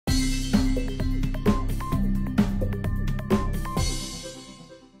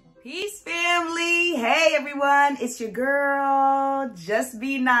everyone, it's your girl, Just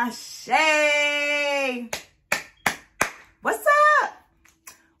Be Nashay. What's up?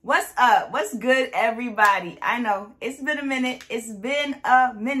 What's up? What's good, everybody? I know, it's been a minute. I'm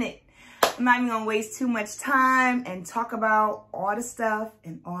not even gonna waste too much time and talk about all the stuff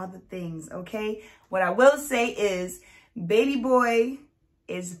and all the things, okay? What I will say is, baby boy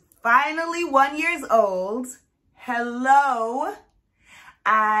is finally 1 year old. Hello.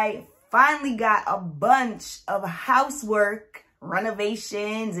 I finally got a bunch of housework,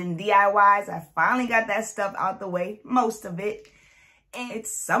 renovations, and DIYs. I finally got that stuff out the way, most of it. And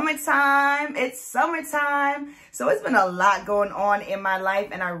it's summertime. So it's been a lot going on in my life,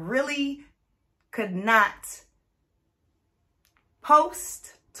 and I really could not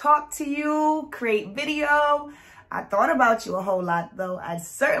post, talk to you, create video. I thought about you a whole lot, though. I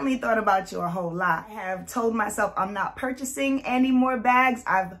certainly thought about you a whole lot. I have told myself I'm not purchasing any more bags.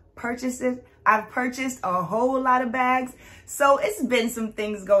 I've purchased a whole lot of bags. So it's been some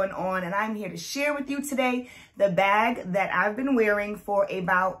things going on, and I'm here to share with you today the bag that I've been wearing for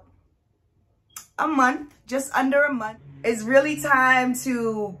about a month, just under a month. It's really time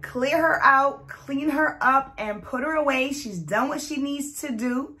to clear her out, clean her up, and put her away. She's done what she needs to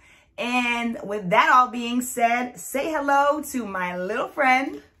do. And with that all being said, say hello to my little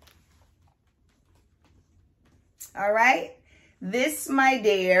friend. All right. This, my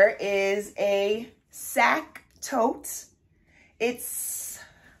dear, is a Sak tote. It's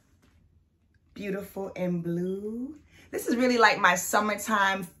beautiful and blue. This is really like my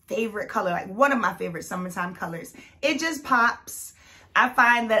summertime favorite color, like one of my favorite summertime colors. It just pops. I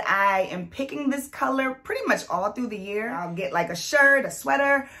find that I am picking this color pretty much all through the year. I'll get like a shirt, a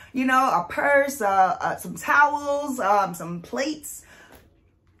sweater, you know, a purse, some towels, some plates.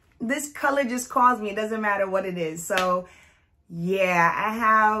 This color just calls me. It doesn't matter what it is. So yeah, I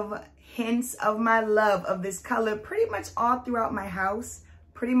have hints of my love of this color pretty much all throughout my house,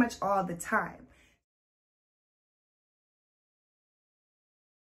 pretty much all the time.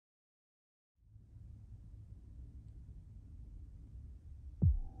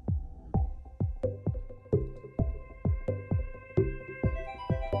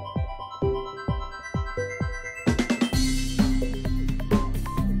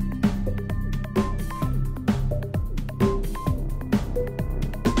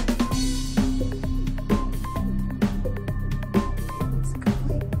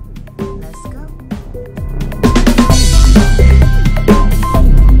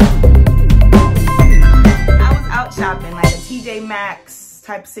 Shopping, like a TJ Maxx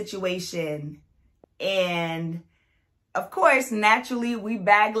type situation, and of course, naturally, we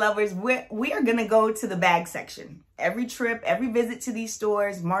bag lovers, we are gonna go to the bag section. Every trip, every visit to these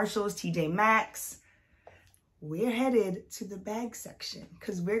stores, Marshalls, TJ Maxx, we're headed to the bag section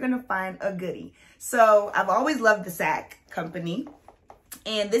because we're gonna find a goodie. So I've always loved the Sak company,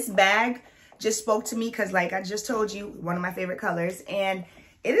 and this bag just spoke to me because, like I just told you, one of my favorite colors, and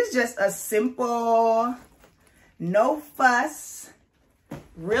it is just a simple, no fuss,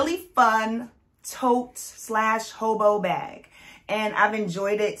 really fun tote / hobo bag. And I've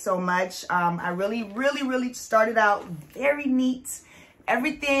enjoyed it so much. I really started out very neat.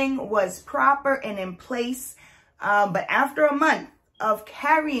 Everything was proper and in place. But after a month of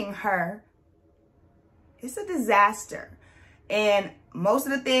carrying her, it's a disaster. And most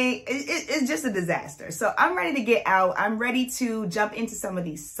of the thing, it's just a disaster. So I'm ready to get out. I'm ready to jump into some of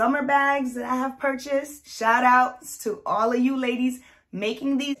these summer bags that I have purchased. Shout outs to all of you ladies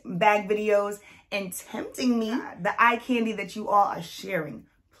making these bag videos and tempting me. The eye candy that you all are sharing.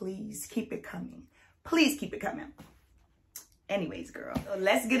 Please keep it coming. Please keep it coming. Anyways, girl, so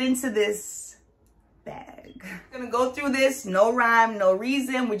let's get into this bag. I'm gonna go through this, no rhyme, no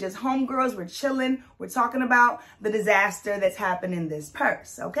reason. We're just homegirls, we're chilling. We're talking about the disaster that's happened in this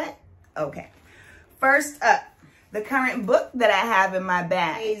purse, okay? Okay. First up, the current book that I have in my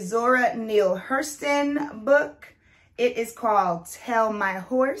bag, a Zora Neale Hurston book. It is called Tell My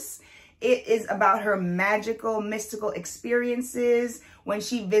Horse. It is about her magical, mystical experiences when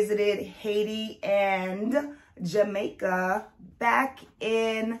she visited Haiti and Jamaica back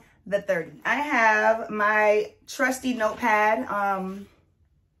in the 30s. I have my trusty notepad.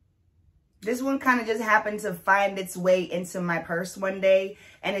 This one kind of just happened to find its way into my purse one day,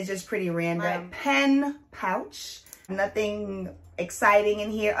 and it's just pretty random. My pen pouch. Nothing exciting in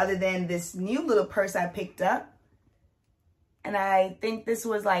here other than this new little purse I picked up. And I think this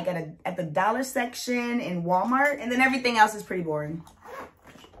was like at the dollar section in Walmart. And then everything else is pretty boring.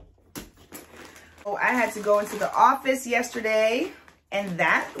 Oh, I had to go into the office yesterday And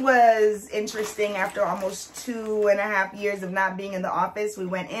that was interesting. After almost 2.5 years of not being in the office, we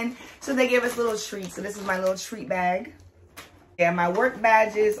went in. So they gave us little treats. So this is my little treat bag. Yeah, my work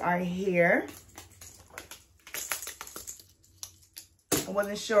badges are here. I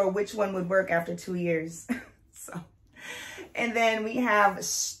wasn't sure which one would work after 2 years. And then we have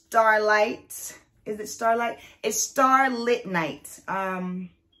Starlight. Is it Starlight? It's Starlit Night. I'm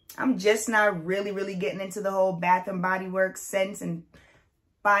just now really getting into the whole Bath and Body Works scents and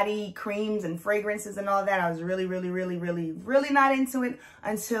body creams and fragrances and all that. I was really not into it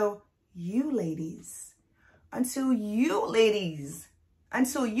until you ladies and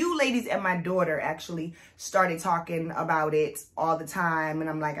my daughter actually started talking about it all the time. And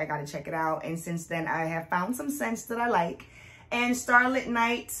I'm like, I gotta check it out. And since then I have found some scents that I like. And Starlit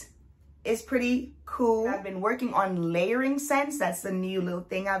Night is pretty cool. I've been working on layering scents. That's the new little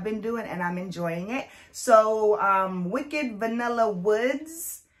thing I've been doing, and I'm enjoying it. So Wicked Vanilla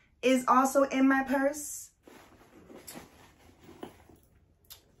Woods is also in my purse.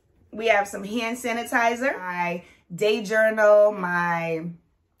 We have some hand sanitizer, my day journal, my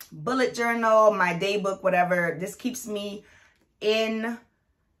bullet journal, my day book, whatever. This keeps me in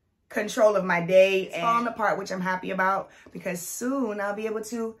control of my day. It's falling apart, which I'm happy about, because soon I'll be able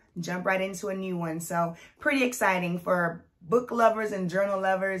to jump right into a new one. So pretty exciting for book lovers and journal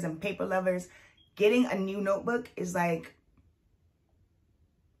lovers and paper lovers. Getting a new notebook is like,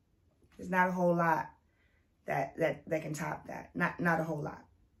 there's not a whole lot that can top that. Not a whole lot.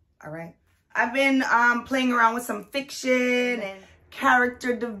 All right. I've been playing around with some fiction and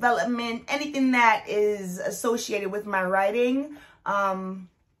character development, anything that is associated with my writing.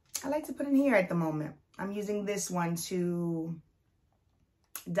 I like to put in here at the moment. I'm using this one to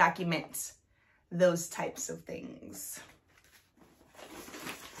document those types of things.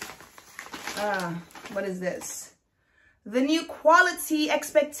 What is this? The new quality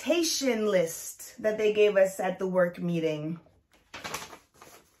expectation list that they gave us at the work meeting.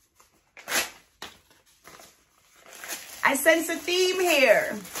 I sense a theme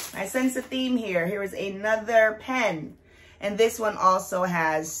here. Here is another pen. And this one also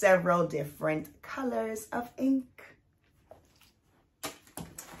has several different colors of ink.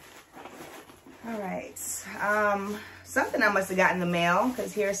 All right. Something I must have got in the mail,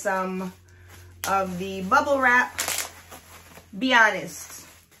 because here's some of the bubble wrap. Be honest.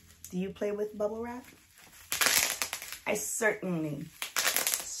 Do you play with bubble wrap? I certainly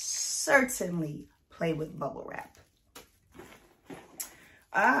play with bubble wrap.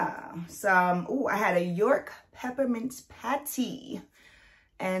 I had a York peppermint patty,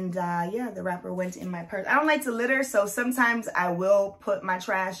 and yeah, the wrapper went in my purse. I don't like to litter, so sometimes I will put my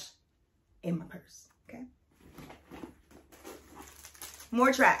trash in my purse. Okay,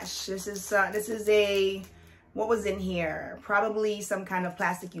 more trash. This is a, what was in here? Probably some kind of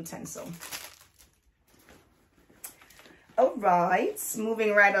plastic utensil. All right,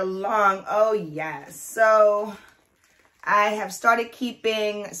 moving right along. Oh yes, so I have started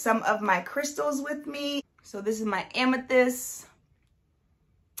keeping some of my crystals with me. So this is my amethyst.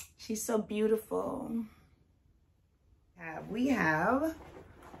 She's so beautiful. We have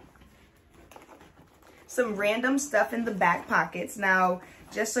some random stuff in the back pockets. Now,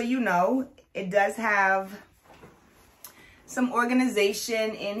 just so you know, it does have some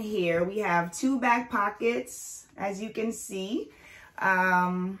organization in here. We have 2 back pockets, as you can see.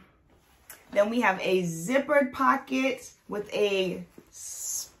 Then we have a zippered pocket with a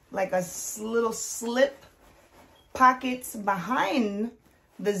little slip pockets behind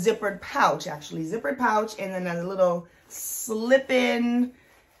the zippered pouch, actually. Zippered pouch, and then a little slip-in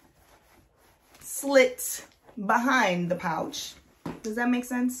slit behind the pouch. Does that make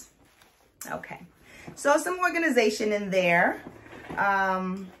sense? Okay. So some organization in there.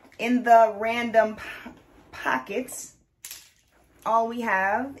 In the random pockets, all we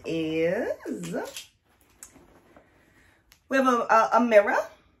have is, we have a mirror.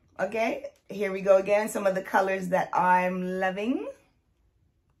 Okay, here we go again. Some of the colors that I'm loving.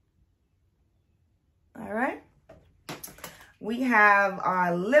 All right. We have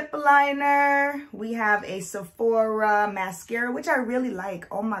our lip liner. We have a Sephora mascara, which I really like.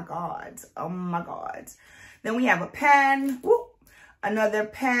 Oh my God. Oh my God. Then we have a pen. Whoop. Another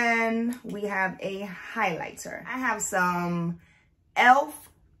pen. We have a highlighter. I have some e.l.f.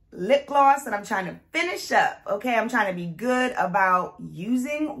 lip gloss that I'm trying to finish up. Okay, I'm trying to be good about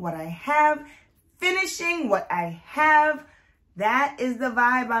using what I have, finishing what I have. That is the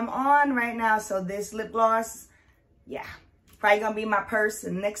vibe I'm on right now. So this lip gloss, yeah, probably gonna be my purse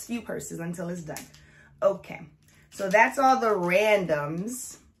and the next few purses until it's done. Okay, so that's all the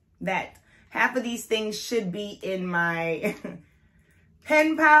randoms. That half of these things should be in my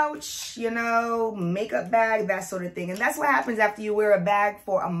pen pouch, you know, makeup bag, that sort of thing. And that's what happens after you wear a bag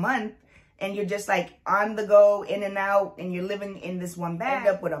for a month and you're just like on the go, in and out, and you're living in this one bag.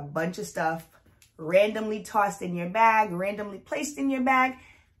 End up with a bunch of stuff randomly tossed in your bag, randomly placed in your bag,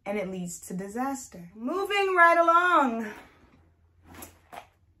 and it leads to disaster. Moving right along.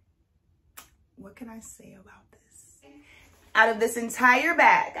 What can I say about this? Out of this entire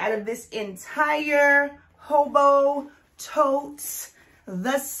bag, out of this entire hobo tote,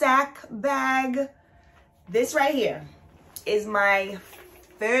 the Sak bag, this right here is my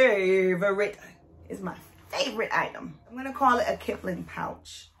favorite, item. I'm gonna call it a Kipling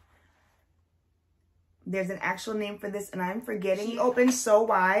pouch. There's an actual name for this and I'm forgetting. It opens so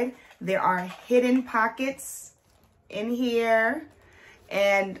wide. There are hidden pockets in here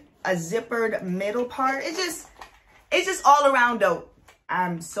and a zippered middle part. It's just all around dope.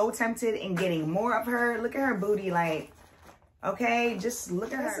 I'm so tempted in getting more of her. Look at her booty, like, okay, just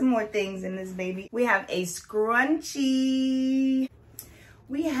look at her. Some more things in this baby. We have a scrunchie.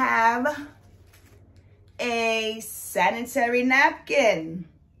 We have a sanitary napkin.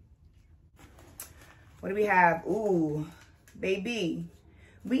 What do we have? Ooh, baby.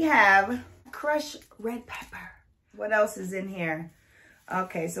 We have crushed red pepper. What else is in here?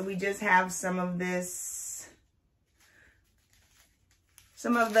 Okay, so we just have some of this,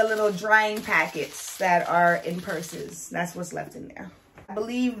 some of the little drying packets that are in purses. That's what's left in there. I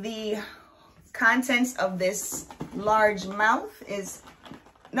believe the contents of this large mouth is,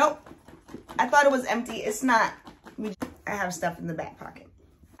 nope, I thought it was empty. It's not. I have stuff in the back pocket.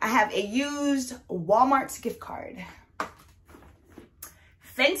 I have a used Walmart gift card.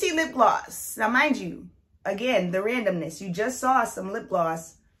 Fenty lip gloss. Now, mind you, again, the randomness. You just saw some lip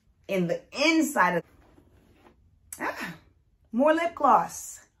gloss in the inside of... more lip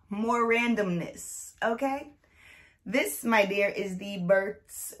gloss. More randomness, okay? This, my dear, is the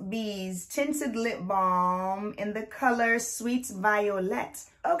Burt's Bees Tinted Lip Balm in the color Sweet Violet.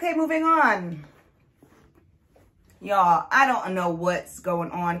 Okay, moving on. Y'all, I don't know what's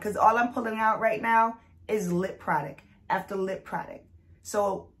going on because all I'm pulling out right now is lip product after lip product.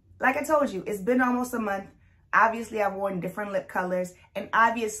 So, like I told you, it's been almost a month. Obviously, I've worn different lip colors, and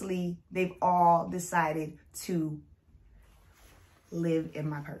obviously, they've all decided to live in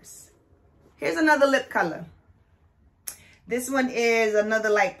my purse. Here's another lip color. This one is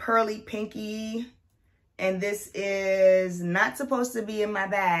another like pearly pinky, and this is not supposed to be in my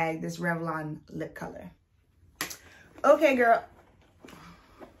bag, this Revlon lip color. Okay, girl.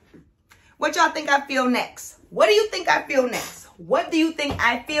 What y'all think I feel next? What do you think I feel next? What do you think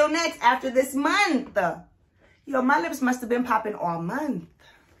I feel next after this month? Yo, my lips must have been popping all month.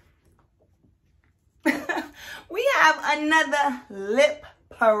 We have another lip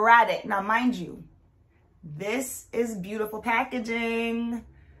product. Now, mind you, this is beautiful packaging.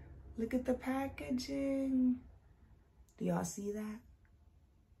 Look at the packaging. Do y'all see that?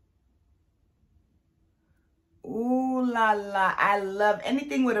 Ooh la la. I love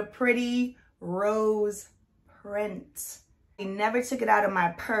anything with a pretty rose print. I never took it out of my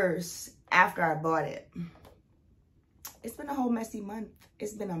purse after I bought it. It's been a whole messy month.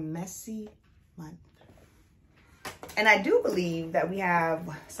 It's been a messy month. And I do believe that we have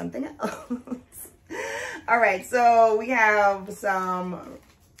something else. All right, so we have some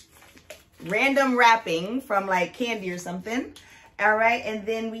random wrapping from like candy or something. All right, and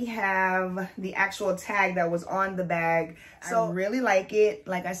then we have the actual tag that was on the bag. So I really like it.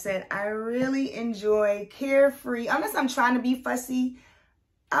 Like I said, I really enjoy carefree. Unless I'm trying to be fussy,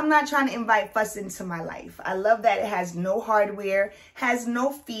 I'm not trying to invite fuss into my life. I love that it has no hardware, has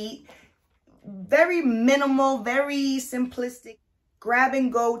no feet, very minimal, very simplistic, grab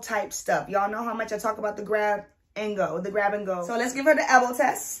and go type stuff. Y'all know how much I talk about the grab and go, So let's give her the elbow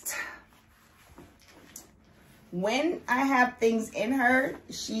test. When I have things in her,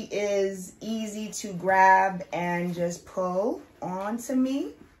 she is easy to grab and just pull onto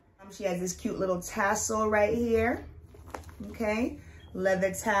me. She has this cute little tassel right here, okay?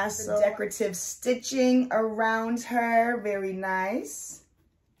 Leather tassel, decorative stitching around her, very nice.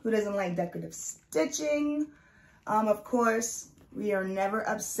 Who doesn't like decorative stitching? Of course, we are never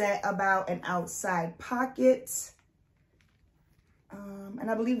upset about an outside pocket.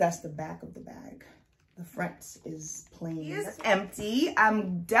 And I believe that's the back of the bag. The front is plain. It's empty.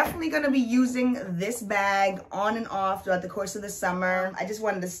 I'm definitely going to be using this bag on and off throughout the course of the summer. I just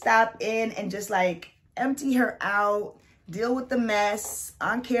wanted to stop in and just like empty her out, deal with the mess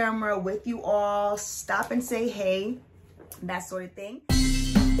on camera with you all, stop and say hey, that sort of thing.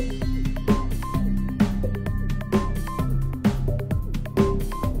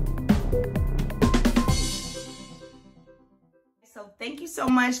 So Thank you so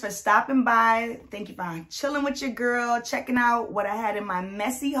much for stopping by. Thank you for chilling with your girl, checking out what I had in my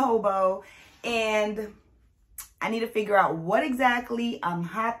messy hobo. And I need to figure out what exactly I'm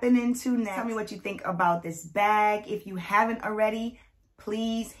hopping into next. Tell me what you think about this bag. If you haven't already,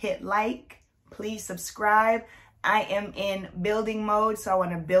 please hit like, please subscribe. I am in building mode, so I want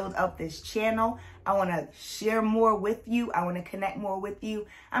to build up this channel. I want to share more with you. I want to connect more with you.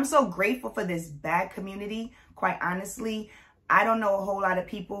 I'm so grateful for this bag community. Quite honestly, I don't know a whole lot of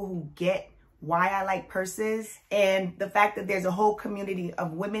people who get why I like purses, and the fact that there's a whole community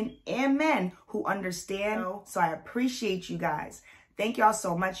of women and men who understand. So I appreciate you guys. Thank y'all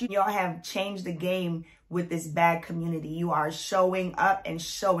so much. Y'all have changed the game with this bag community. You are showing up and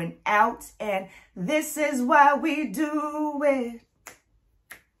showing out, and this is why we do it.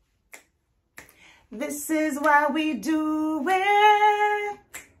 This is why we do it.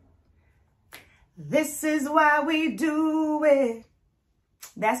 This is why we do it.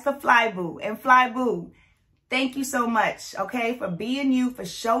 That's for Fly Boo. And Fly Boo, thank you so much, okay, for being you, for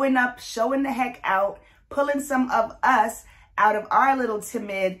showing up, showing the heck out, pulling some of us out of our little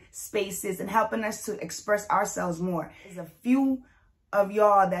timid spaces and helping us to express ourselves more. There's a few of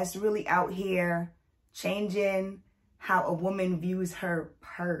y'all that's really out here changing how a woman views her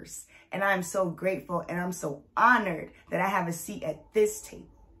purse. And I'm so grateful and I'm so honored that I have a seat at this table.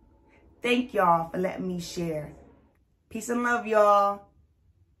 Thank y'all for letting me share. Peace and love, y'all.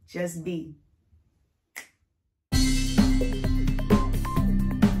 Just be.